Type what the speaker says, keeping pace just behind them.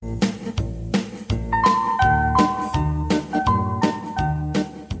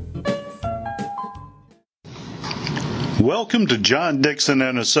Welcome to John Dixon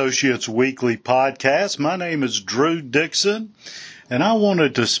and Associates Weekly Podcast. My name is Drew Dixon, and I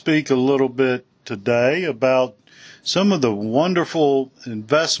wanted to speak a little bit today about some of the wonderful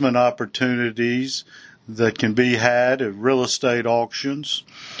investment opportunities that can be had at real estate auctions.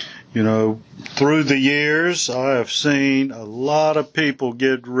 You know, through the years, I have seen a lot of people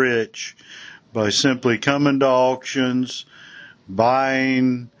get rich by simply coming to auctions,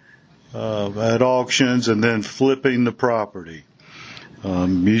 buying at auctions, and then flipping the property.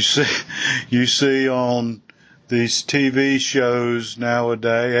 You see on these TV shows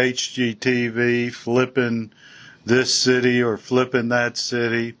nowadays, HGTV, flipping this city or flipping that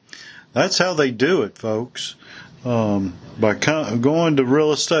city. That's how they do it, folks. By going to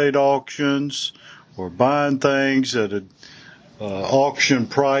real estate auctions or buying things at auction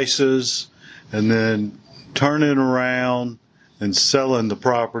prices and then turning around and selling the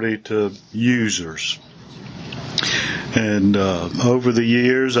property to users. And over the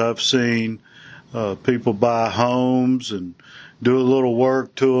years, I've seen people buy homes and do a little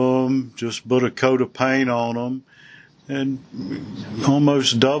work to them, just put a coat of paint on them, and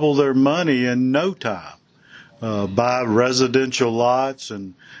almost double their money in no time. Buy residential lots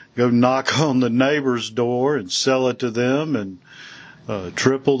and go knock on the neighbor's door and sell it to them and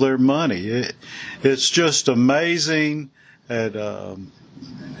triple their money. It's just amazing at the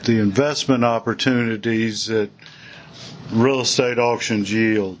investment opportunities that real estate auctions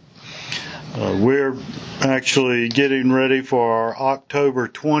yield. We're actually getting ready for our October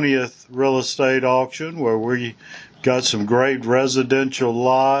 20th real estate auction, where we got some great residential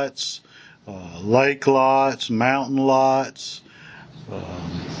lots, lake lots, mountain lots,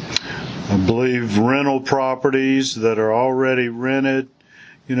 I believe rental properties that are already rented.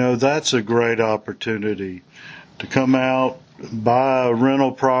 You know, that's a great opportunity to come out, buy a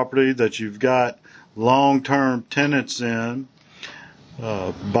rental property that you've got long-term tenants in,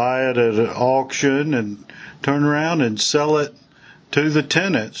 buy it at an auction and turn around and sell it to the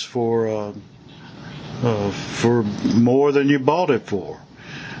tenants for more than you bought it for.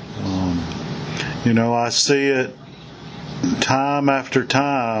 You know, I see it time after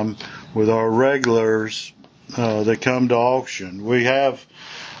time with our regulars that come to auction. We have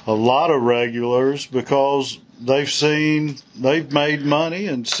a lot of regulars because they've made money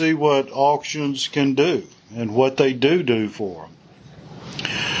and see what auctions can do and what they do for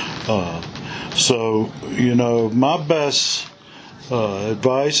them. So, you know, my best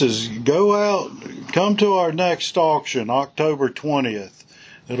advice is go out, come to our next auction, October 20th.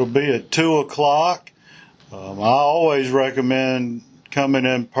 It'll be at 2 o'clock. I always recommend coming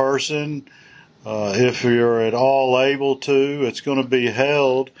in person if you're at all able to. It's going to be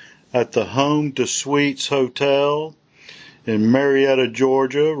held at the Home to Suites Hotel in Marietta,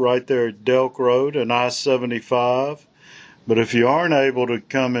 Georgia, right there at Delk Road and I-75. But if you aren't able to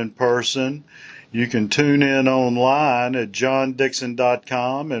come in person, you can tune in online at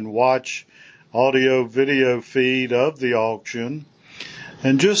johndixon.com and watch audio video feed of the auction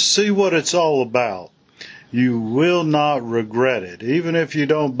and just see what it's all about. You will not regret it. Even if you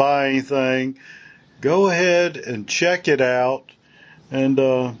don't buy anything, go ahead and check it out and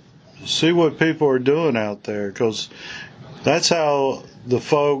see what people are doing out there, because that's how the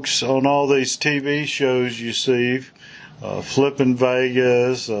folks on all these TV shows you see, Flippin'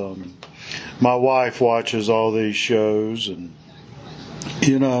 Vegas, my wife watches all these shows, and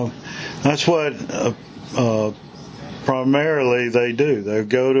you know, that's what primarily they do. They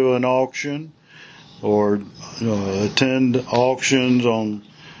go to an auction or attend auctions on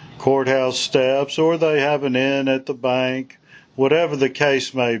courthouse steps, or they have an inn at the bank, whatever the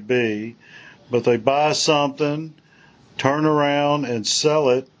case may be, but they buy something, turn around and sell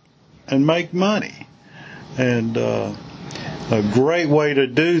it, and make money. And a great way to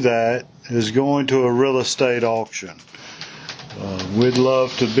do that is going to a real estate auction. We'd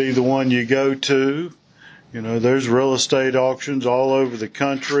love to be the one you go to. You know, there's real estate auctions all over the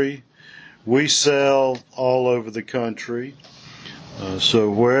country. We sell all over the country.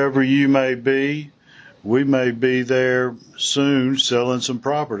 So wherever you may be, we may be there soon selling some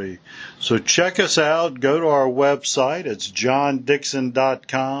property. So check us out. Go to our website. It's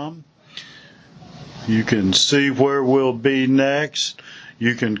johndixon.com. You can see where we'll be next.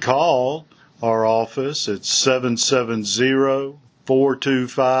 You can call our office at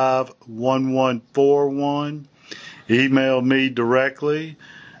 770-425-1141. Email me directly.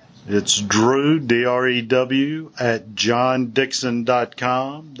 It's Drew, D-R-E-W, at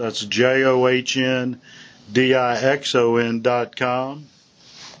johndixon.com. That's JOHNDIXON.com.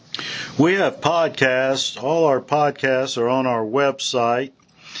 We have podcasts. All our podcasts are on our website.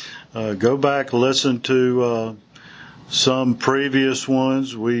 Go back, listen to some previous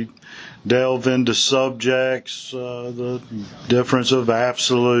ones, we delve into subjects, the difference of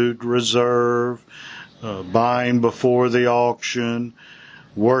absolute reserve, buying before the auction,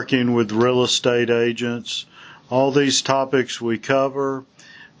 working with real estate agents. All these topics we cover,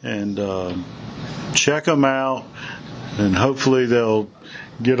 and check them out, and hopefully they'll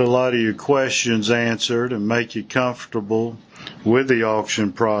get a lot of your questions answered and make you comfortable with the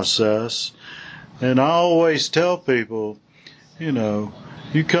auction process. And I always tell people, you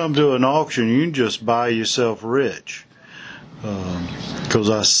come to an auction, you can just buy yourself rich. Because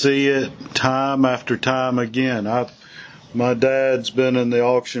I see it time after time again. My dad's been in the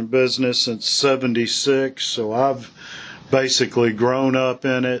auction business since '76, so I've basically grown up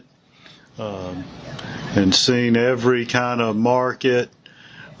in it and seen every kind of market,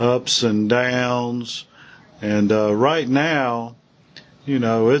 ups and downs. And right now,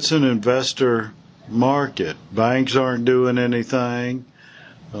 it's an investor market. Banks aren't doing anything.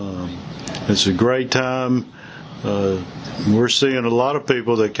 It's a great time. We're seeing a lot of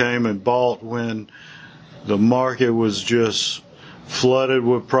people that came and bought when the market was just flooded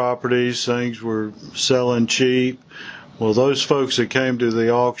with properties. Things were selling cheap. Well, those folks that came to the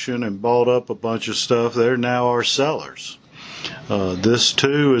auction and bought up a bunch of stuff, they're now our sellers. This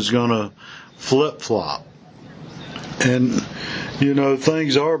too is going to flip-flop. And,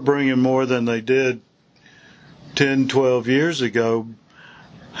 things are bringing more than they did 10, 12 years ago.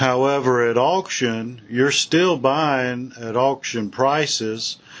 However, at auction, you're still buying at auction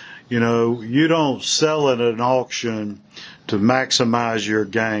prices. You don't sell at an auction to maximize your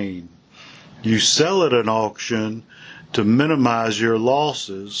gain. You sell at an auction to minimize your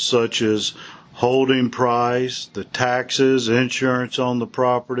losses, such as holding price, the taxes, insurance on the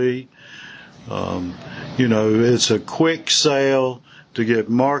property. It's a quick sale to get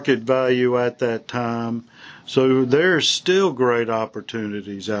market value at that time. So there's still great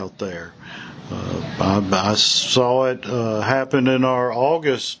opportunities out there. I saw it happen in our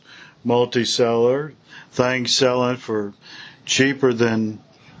August multi-seller. Things selling for cheaper than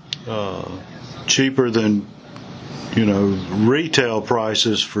retail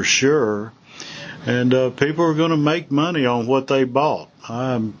prices for sure. And people are going to make money on what they bought.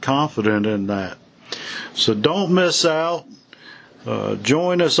 I'm confident in that. So don't miss out.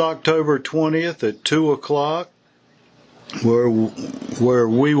 Join us October 20th at 2 o'clock, where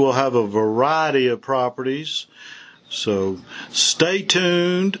we will have a variety of properties. So stay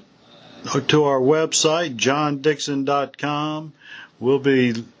tuned to our website, johndixon.com. We'll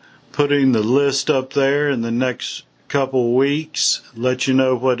be putting the list up there in the next couple weeks, let you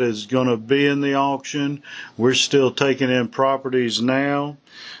know what is going to be in the auction. We're still taking in properties now,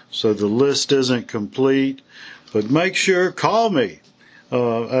 so the list isn't complete. But make sure, call me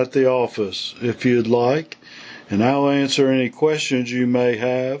at the office if you'd like, and I'll answer any questions you may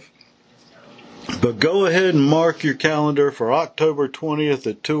have. But go ahead and mark your calendar for October 20th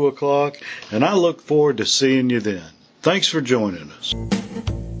at 2 o'clock, and I look forward to seeing you then. Thanks for joining us.